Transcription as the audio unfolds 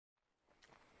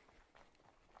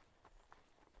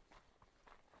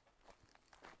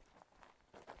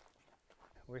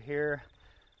We're here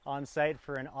on site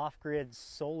for an off-grid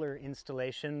solar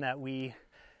installation that we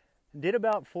did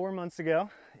about 4 months ago,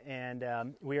 and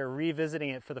we are revisiting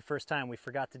it for the first time. We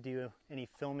forgot to do any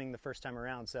filming the first time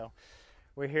around, so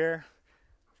we're here.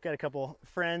 We've got a couple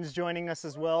friends joining us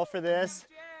as well for this.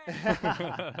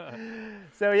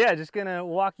 So yeah, just gonna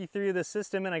walk you through the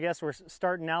system, and I guess we're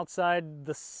starting outside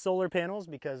the solar panels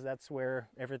because that's where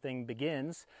everything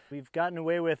begins. We've gotten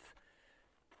away with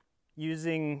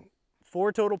using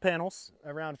 4 total panels,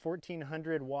 around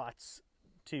 1,400 watts,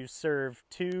 to serve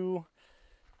 2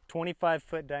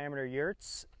 25-foot diameter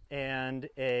yurts and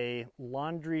a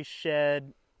laundry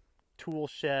shed, tool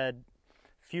shed,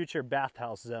 future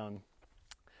bathhouse zone.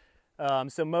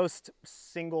 So most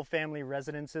single family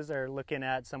residences are looking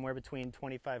at somewhere between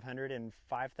 2,500 and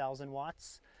 5,000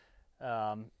 watts.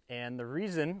 And the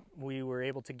reason we were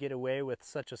able to get away with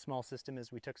such a small system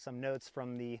is we took some notes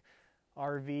from the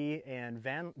RV and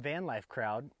van life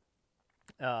crowd.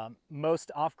 Most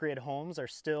off-grid homes are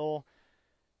still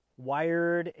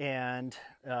wired and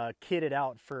kitted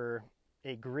out for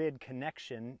a grid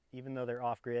connection, even though they're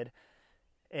off-grid.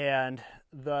 And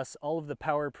thus all of the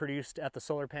power produced at the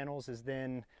solar panels is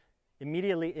then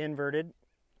immediately inverted,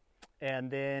 and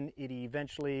then it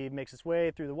eventually makes its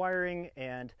way through the wiring,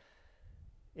 and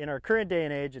in our current day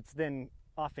and age it's then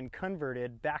often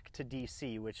converted back to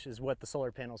DC, which is what the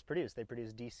solar panels produce. They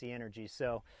produce DC energy.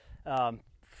 So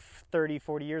 30,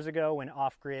 40 years ago, when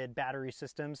off-grid battery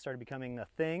systems started becoming a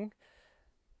thing,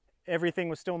 everything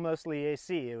was still mostly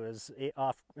AC. It was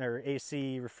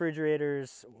AC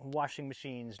refrigerators, washing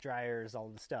machines, dryers, all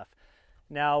the stuff.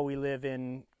 Now we live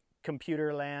in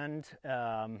computer land,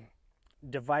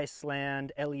 device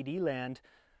land, LED land,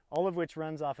 all of which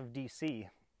runs off of DC.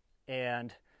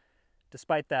 And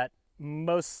despite that,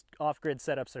 most off-grid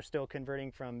setups are still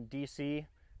converting from DC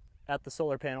at the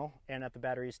solar panel and at the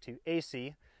batteries to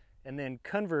AC, and then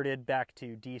converted back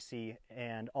to DC,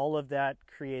 and all of that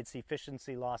creates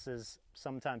efficiency losses,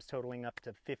 sometimes totaling up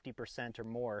to 50% or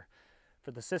more for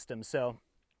the system. So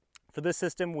for this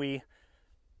system, we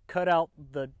cut out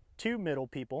the 2 middle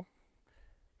people,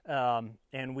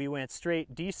 and we went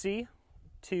straight DC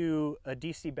to a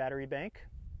DC battery bank,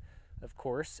 of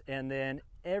course, and then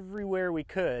everywhere we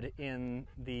could in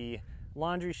the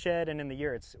laundry shed and in the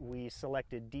yurts, we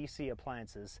selected DC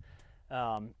appliances.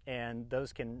 And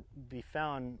those can be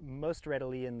found most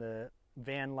readily in the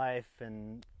van life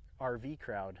and RV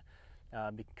crowd,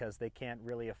 because they can't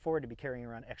really afford to be carrying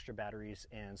around extra batteries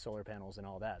and solar panels and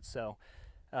all that. So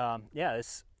yeah,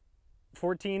 it's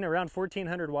around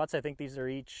 1,400 watts. I think these are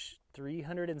each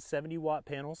 370 watt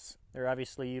panels. They're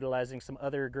obviously utilizing some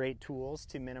other great tools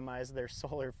to minimize their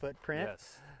solar footprint,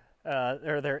 Yes.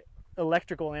 Or their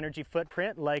electrical energy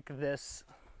footprint, like this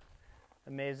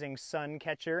amazing sun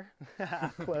catcher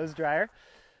clothes dryer.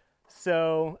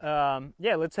 So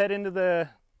yeah, let's head into the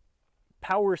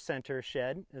power center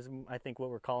shed, is I think what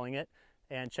we're calling it,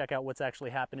 and check out what's actually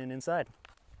happening inside.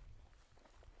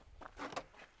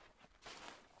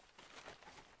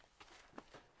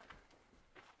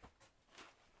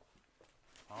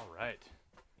 All right.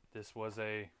 This was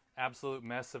a absolute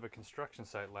mess of a construction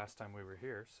site last time we were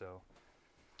here, so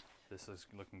this is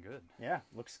looking good. Yeah,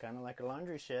 looks kind of like a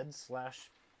laundry shed slash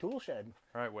tool shed.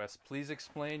 All right, Wes, please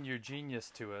explain your genius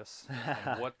to us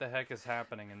and what the heck is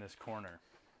happening in this corner.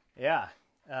 Yeah,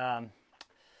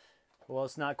 well,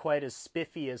 it's not quite as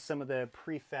spiffy as some of the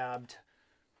prefabbed,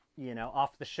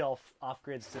 off-the-shelf,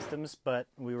 off-grid systems, but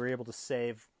we were able to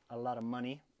save a lot of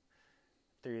money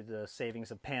through the savings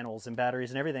of panels and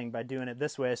batteries and everything by doing it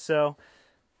this way. So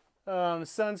the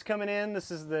sun's coming in.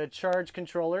 This is the charge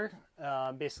controller,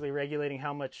 basically regulating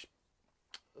how much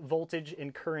voltage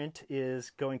and current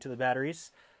is going to the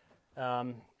batteries.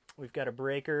 We've got a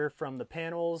breaker from the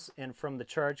panels and from the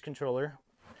charge controller.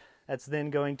 That's then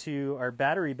going to our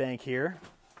battery bank here.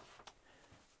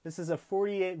 This is a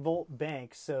 48 volt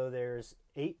bank, so there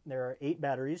are 8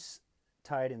 batteries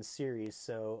tied in series.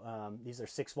 So these are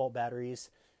 6 volt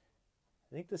batteries.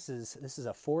 I think this is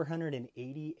a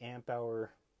 480 amp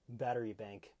hour battery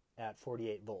bank at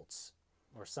 48 volts,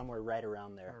 or somewhere right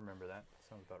around there. I remember that.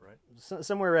 Sounds about right.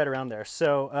 Somewhere right around there.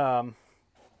 So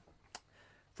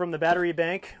from the battery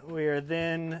bank, we are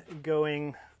then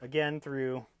going again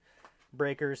through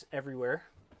breakers everywhere,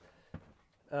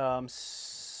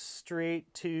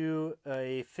 straight to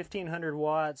a 1,500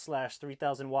 watt /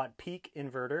 3,000 watt peak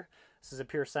inverter. This is a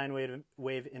pure sine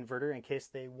wave inverter in case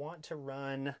they want to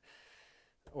run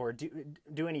or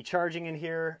do any charging in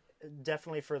here.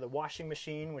 Definitely for the washing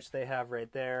machine, which they have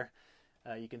right there.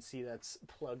 You can see that's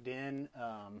plugged in.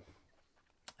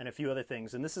 and a few other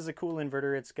things. And this is a cool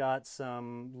inverter. It's got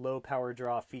some low power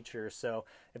draw features. So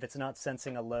if it's not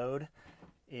sensing a load,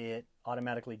 it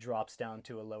automatically drops down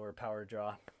to a lower power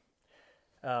draw.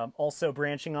 Also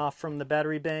branching off from the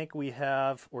battery bank,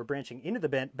 or branching into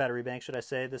the battery bank, should I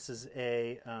say, this is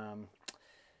a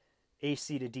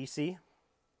AC to DC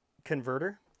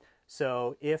converter.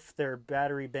 So if their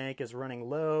battery bank is running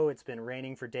low, it's been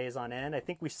raining for days on end. I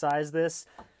think we sized this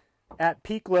at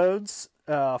peak loads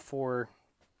for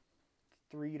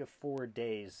 3 to 4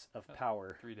 days of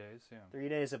power. 3 days, yeah. 3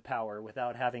 days of power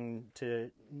without having to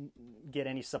get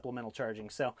any supplemental charging.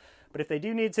 So, but if they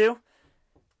do need to,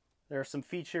 there are some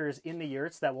features in the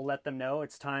Yurts that will let them know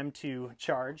it's time to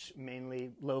charge,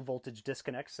 mainly low voltage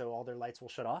disconnect, so all their lights will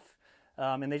shut off.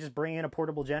 And they just bring in a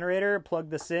portable generator, plug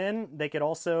this in. They could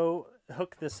also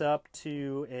hook this up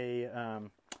to a,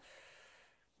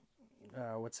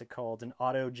 what's it called? An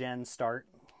auto gen start.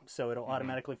 So it'll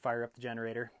automatically fire up the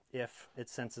generator if it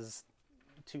senses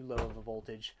too low of a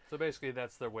voltage. So basically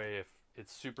that's their way. If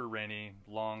it's super rainy,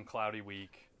 long, cloudy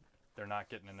week, they're not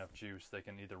getting enough juice, they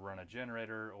can either run a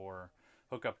generator or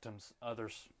hook up to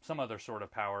some other sort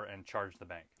of power and charge the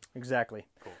bank. Exactly.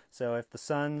 Cool. So if the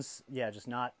sun's just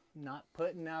not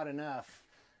putting out enough,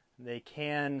 they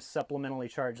can supplementally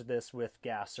charge this with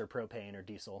gas or propane or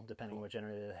diesel, depending on what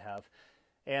generator they have.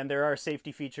 And there are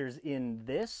safety features in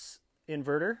this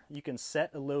inverter. You can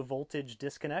set a low voltage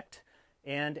disconnect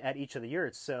and at each of the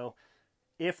Yurts. So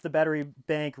if the battery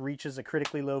bank reaches a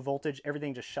critically low voltage,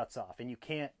 everything just shuts off and you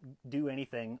can't do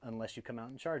anything unless you come out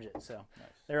and charge it. So nice.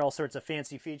 There are all sorts of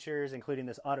fancy features, including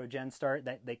this auto gen start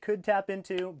that they could tap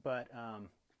into, but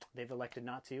they've elected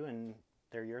not to, and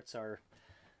their Yurts are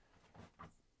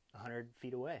 100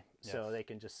 feet away. Yes. So they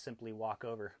can just simply walk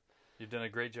over. You've done a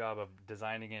great job of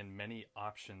designing in many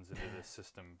options into this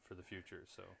system for the future.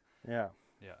 So yeah,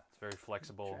 it's very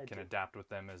flexible, can adapt with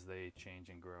them as they change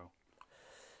and grow.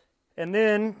 And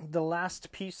then the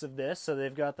last piece of this, so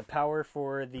they've got the power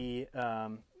for the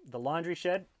laundry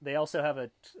shed. They also have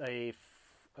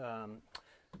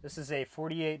this is a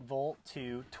 48 volt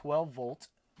to 12 volt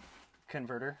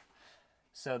converter.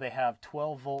 So they have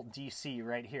 12 volt DC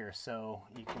right here. So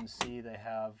you can see they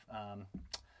have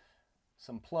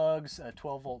some plugs, a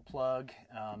 12 volt plug,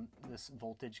 this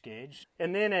voltage gauge.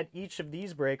 And then at each of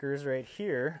these breakers right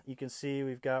here, you can see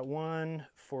we've got one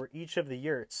for each of the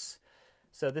Yurts.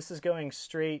 So this is going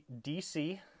straight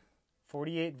DC,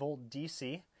 48 volt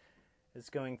DC. It's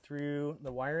going through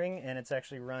the wiring and it's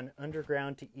actually run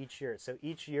underground to each Yurt. So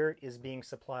each Yurt is being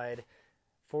supplied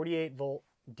 48 volt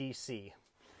DC.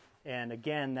 And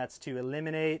again, that's to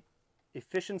eliminate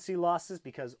efficiency losses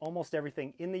because almost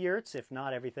everything in the Yurts, if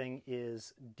not everything,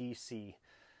 is DC.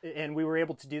 And we were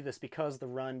able to do this because the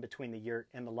run between the Yurt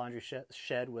and the laundry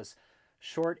shed was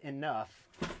short enough.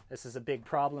 This is a big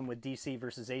problem with DC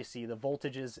versus AC. The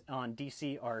voltages on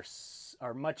DC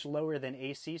are much lower than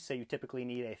AC, so you typically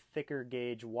need a thicker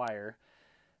gauge wire,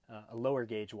 a lower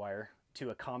gauge wire, to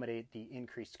accommodate the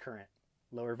increased current.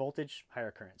 Lower voltage,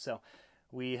 higher current. So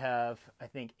we have, I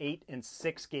think, 8 and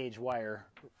 6 gauge wire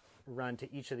run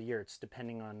to each of the Yurts,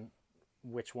 depending on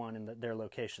which one and their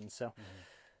location. So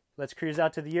let's cruise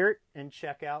out to the Yurt and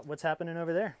check out what's happening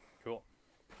over there. Cool.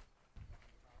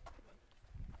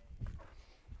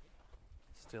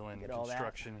 Still in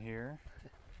construction here.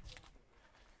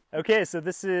 Okay, so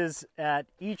this is at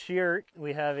each Yurt.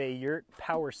 We have a Yurt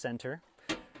power center,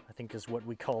 I think is what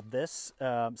we called this.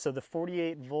 So the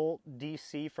 48 volt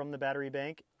DC from the battery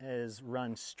bank is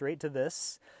run straight to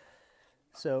this.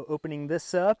 So opening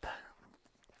this up,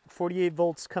 48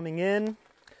 volts coming in.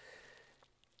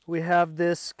 We have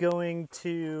this going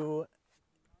to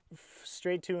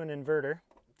straight to an inverter.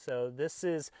 So this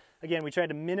is, again, we try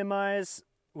to maximize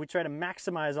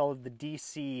all of the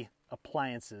DC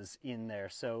appliances in there.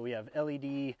 So we have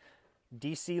LED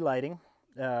DC lighting.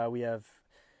 We have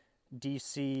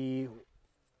DC,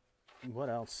 what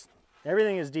else?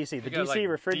 Everything is DC. The DC like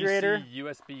refrigerator. DC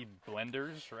USB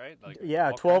blenders, right? Like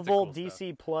yeah, 12 volt cool DC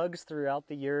stuff. Plugs throughout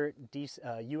the Yurt.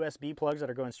 USB plugs that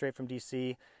are going straight from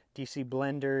DC. DC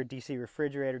blender, DC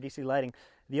refrigerator, DC lighting.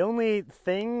 The only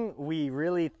thing we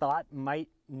really thought might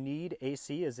need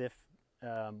AC is if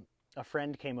a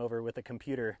friend came over with a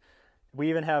computer.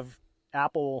 We even have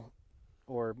Apple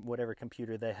or whatever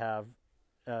computer they have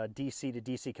DC to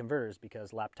DC converters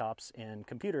because laptops and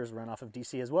computers run off of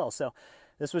DC as well. So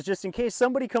this was just in case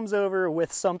somebody comes over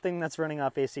with something that's running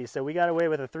off AC. So we got away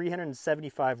with a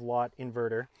 375 watt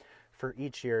inverter for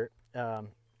each Yurt.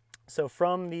 So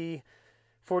from the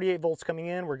 48 volts coming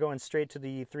in, we're going straight to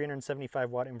the 375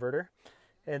 watt inverter.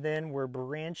 And then we're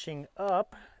branching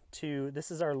up to, this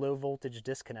is our low voltage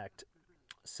disconnect.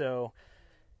 So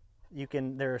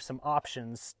there are some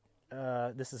options.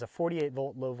 This is a 48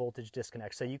 volt low voltage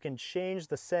disconnect. So you can change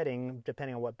the setting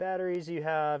depending on what batteries you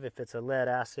have. If it's a lead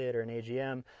acid or an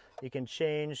AGM, you can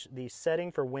change the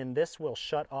setting for when this will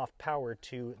shut off power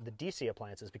to the DC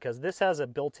appliances, because this has a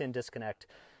built-in disconnect.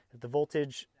 If the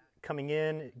voltage coming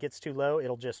in gets too low,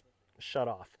 it'll just shut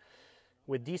off.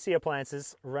 With DC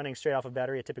appliances running straight off a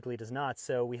battery, it typically does not.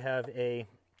 So we have a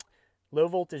low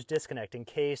voltage disconnect in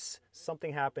case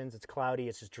something happens, it's cloudy,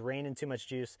 it's just draining too much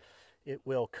juice. It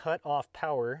will cut off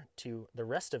power to the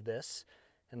rest of this,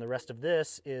 and the rest of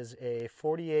this is a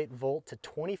 48 volt to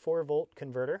 24 volt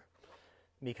converter,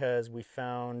 because we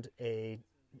found a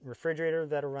refrigerator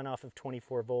that'll run off of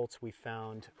 24 volts. We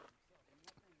found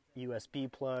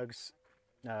USB plugs,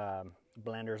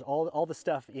 blenders, all the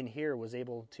stuff in here was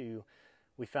able to,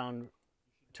 we found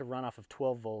to run off of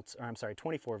 24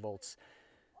 volts.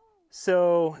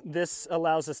 So this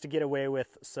allows us to get away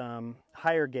with some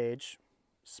higher gauge,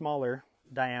 smaller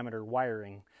diameter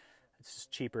wiring. It's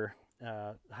just cheaper,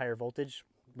 higher voltage,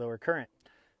 lower current.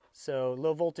 So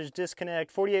low voltage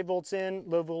disconnect, 48 volts in,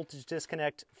 low voltage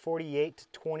disconnect, 48 to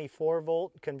 24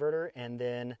 volt converter, and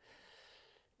then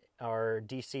our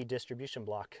DC distribution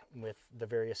block with the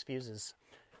various fuses.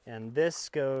 And this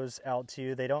goes out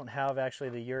to, they don't have actually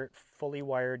the Yurt fully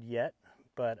wired yet,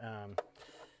 but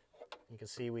you can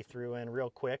see we threw in real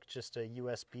quick just a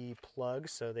USB plug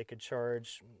so they could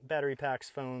charge battery packs,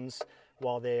 phones,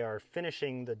 while they are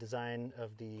finishing the design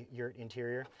of the Yurt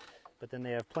interior. But then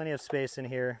they have plenty of space in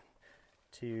here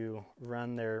to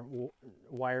run their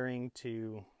wiring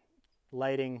to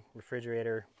lighting,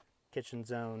 refrigerator, kitchen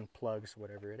zone, plugs,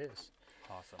 whatever it is.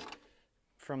 Awesome.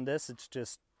 From this, it's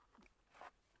just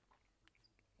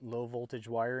low voltage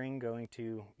wiring going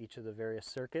to each of the various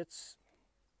circuits.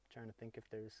 Trying to think if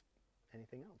there's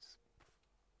anything else.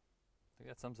 I think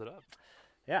that sums it up.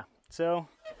 Yeah, so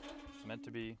It's meant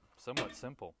to be somewhat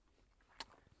simple.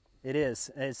 it is.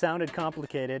 It sounded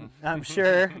complicated, I'm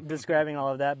sure, describing all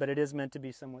of that, but it is meant to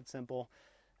be somewhat simple.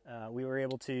 We were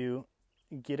able to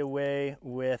get away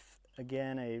with,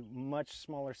 again, a much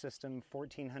smaller system,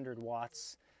 1400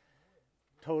 watts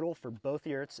total for both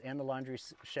Yurts and the laundry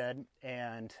shed,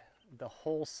 and the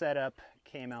whole setup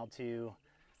came out to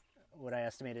what I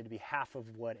estimated to be half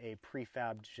of what a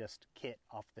prefabbed just kit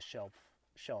off the shelf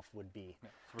would be. Yeah.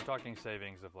 So we're talking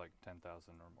savings of like $10,000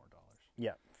 or more dollars.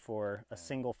 Yeah, for a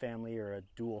single family or a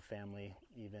dual family,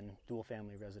 even dual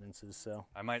family residences. So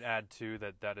I might add too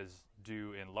that is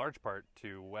due in large part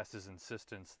to Wes's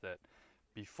insistence that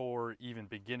before even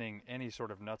beginning any sort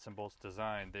of nuts and bolts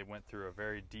design, they went through a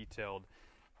very detailed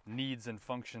needs and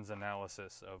functions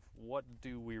analysis of what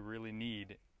do we really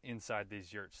need inside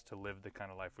these Yurts to live the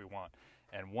kind of life we want.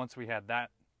 And once we had that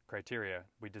criteria,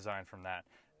 we designed from that.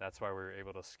 That's why we were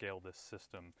able to scale this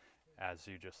system as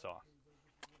you just saw.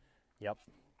 Yep.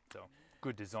 So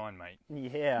good design, mate.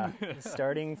 Yeah,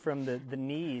 starting from the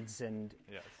needs, and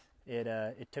Yes.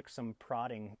 it took some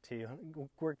prodding to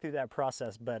work through that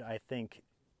process, but I think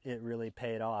it really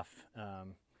paid off.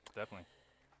 Definitely.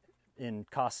 In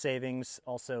cost savings,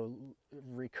 also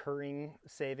recurring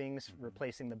savings,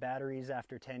 replacing the batteries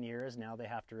after 10 years. Now they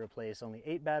have to replace only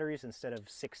 8 batteries instead of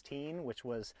 16, which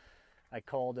was, I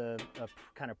called a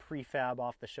kind of prefab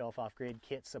off-the-shelf, off-grid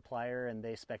kit supplier, and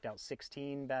they spec'd out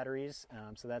 16 batteries.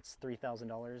 So that's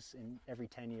 $3,000 in every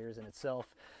 10 years in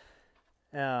itself.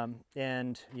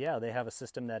 And yeah, they have a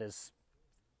system that is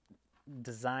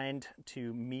designed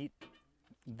to meet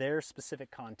their specific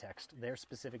context, their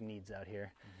specific needs out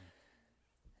here.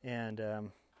 And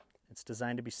it's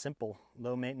designed to be simple,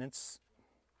 low maintenance,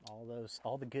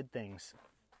 all the good things.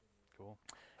 Cool.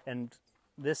 And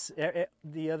this,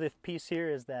 the other piece here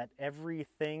is that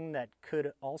everything that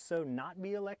could also not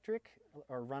be electric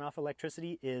or run off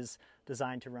electricity is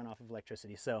designed to run off of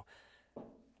electricity. So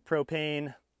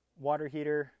propane, water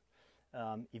heater,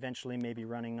 eventually maybe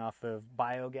running off of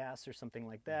biogas or something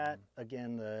like that.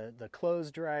 Again, the clothes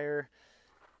dryer,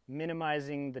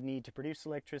 minimizing the need to produce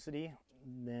electricity,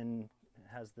 then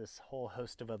has this whole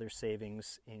host of other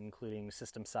savings, including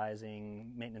system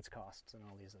sizing, maintenance costs, and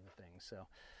all these other things. So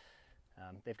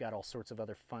they've got all sorts of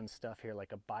other fun stuff here,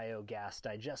 like a biogas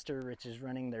digester, which is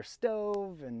running their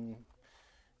stove, and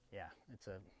yeah, it's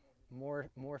a more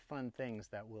fun things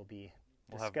that will be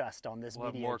discussed on this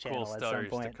video channel at some point. We'll have more cool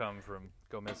stories to come from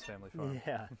Gomez Family Farm.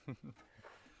 Yeah. All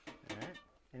right.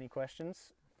 Any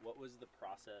questions? What was the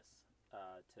process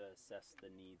to assess the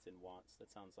needs and wants?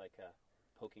 That sounds like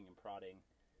poking and prodding.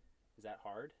 Is that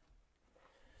hard?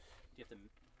 Do you have to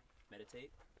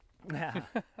meditate?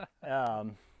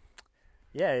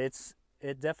 Yeah,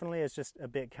 it definitely is just a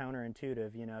bit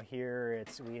counterintuitive. You know, here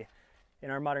in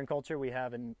our modern culture, we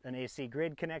have an AC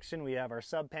grid connection, we have our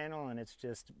sub panel, and it's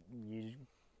just, you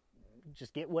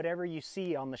just get whatever you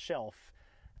see on the shelf.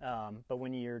 But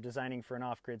when you're designing for an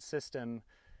off-grid system,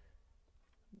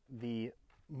 the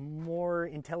more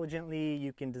intelligently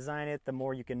you can design it, the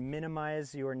more you can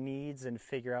minimize your needs and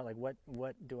figure out like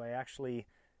what do I actually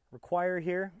require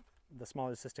here, the smaller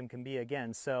the system can be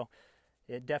again. So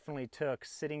it definitely took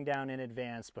sitting down in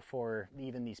advance before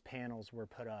even these panels were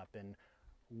put up, and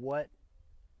what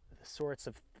sorts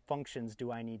of functions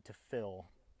do I need to fill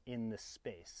in this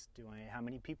space? How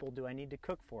many people do I need to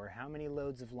cook for? How many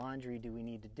loads of laundry do we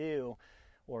need to do,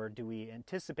 or do we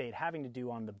anticipate having to do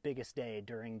on the biggest day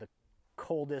during the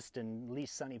coldest and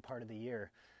least sunny part of the year?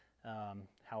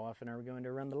 How often are we going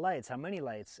to run the lights? How many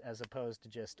lights, as opposed to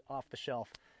just off the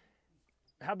shelf?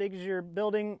 How big is your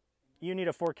building? You need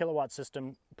a 4 kilowatt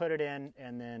system, put it in,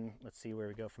 and then let's see where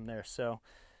we go from there. So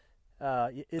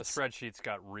The spreadsheets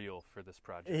got real for this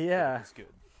project. Yeah. It's good.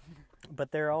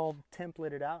 But they're all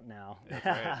templated out now. That's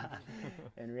right.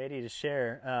 And ready to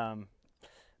share.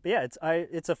 But yeah,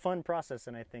 it's a fun process,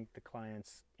 and I think the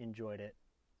clients enjoyed it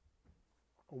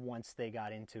once they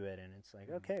got into it. And it's like,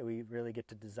 okay, we really get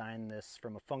to design this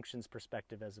from a functions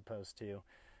perspective as opposed to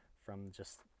from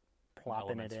just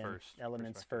plopping it in.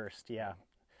 Elements first, yeah.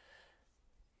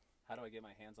 How do I get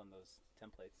my hands on those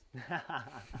templates?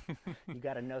 You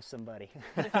got to know somebody.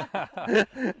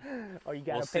 Or you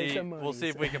got to pay some money. We'll see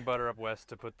if we can butter up Wes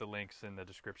to put the links in the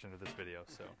description of this video.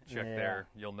 So check there.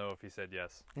 You'll know if he said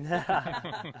yes.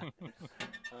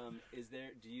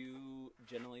 Do you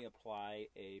generally apply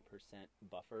a percent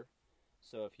buffer?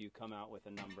 So if you come out with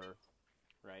a number,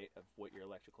 right, of what your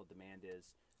electrical demand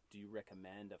is, do you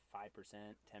recommend a 5%,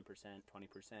 10%,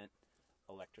 20%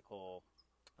 electrical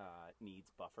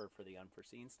needs buffer for the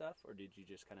unforeseen stuff, or did you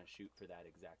just kind of shoot for that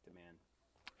exact demand?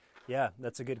 Yeah,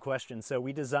 that's a good question. So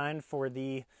we designed for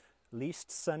the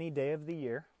least sunny day of the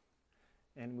year,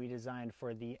 and we designed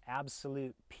for the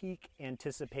absolute peak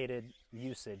anticipated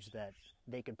usage that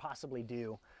they could possibly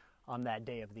do on that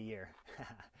day of the year.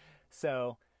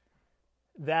 So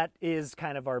that is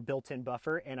kind of our built-in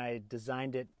buffer, and I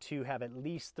designed it to have at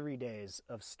least 3 days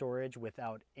of storage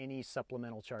without any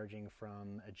supplemental charging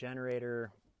from a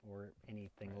generator or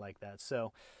anything like that.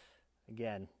 So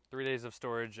again, 3 days of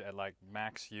storage at like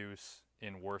max use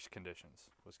in worse conditions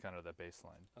was kind of the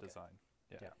baseline design.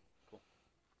 Yeah. Cool.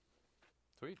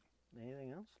 Sweet.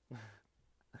 Anything else?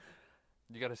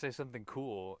 You got to say something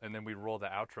cool, and then we roll the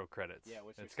outro credits. Yeah,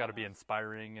 it's got to be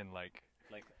inspiring and like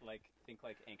think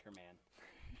like Anchorman.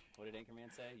 What did Anchorman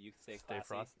say? You stay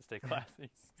classy. Stay classy.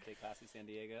 Stay classy, San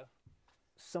Diego.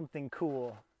 Something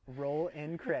cool. Roll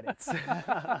end credits.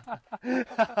 That's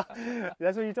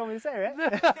what you told me to say, right?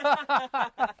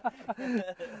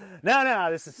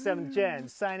 No, this is 7th Gen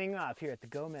signing off here at the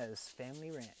Gomez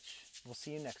Family Ranch. We'll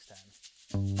see you next time.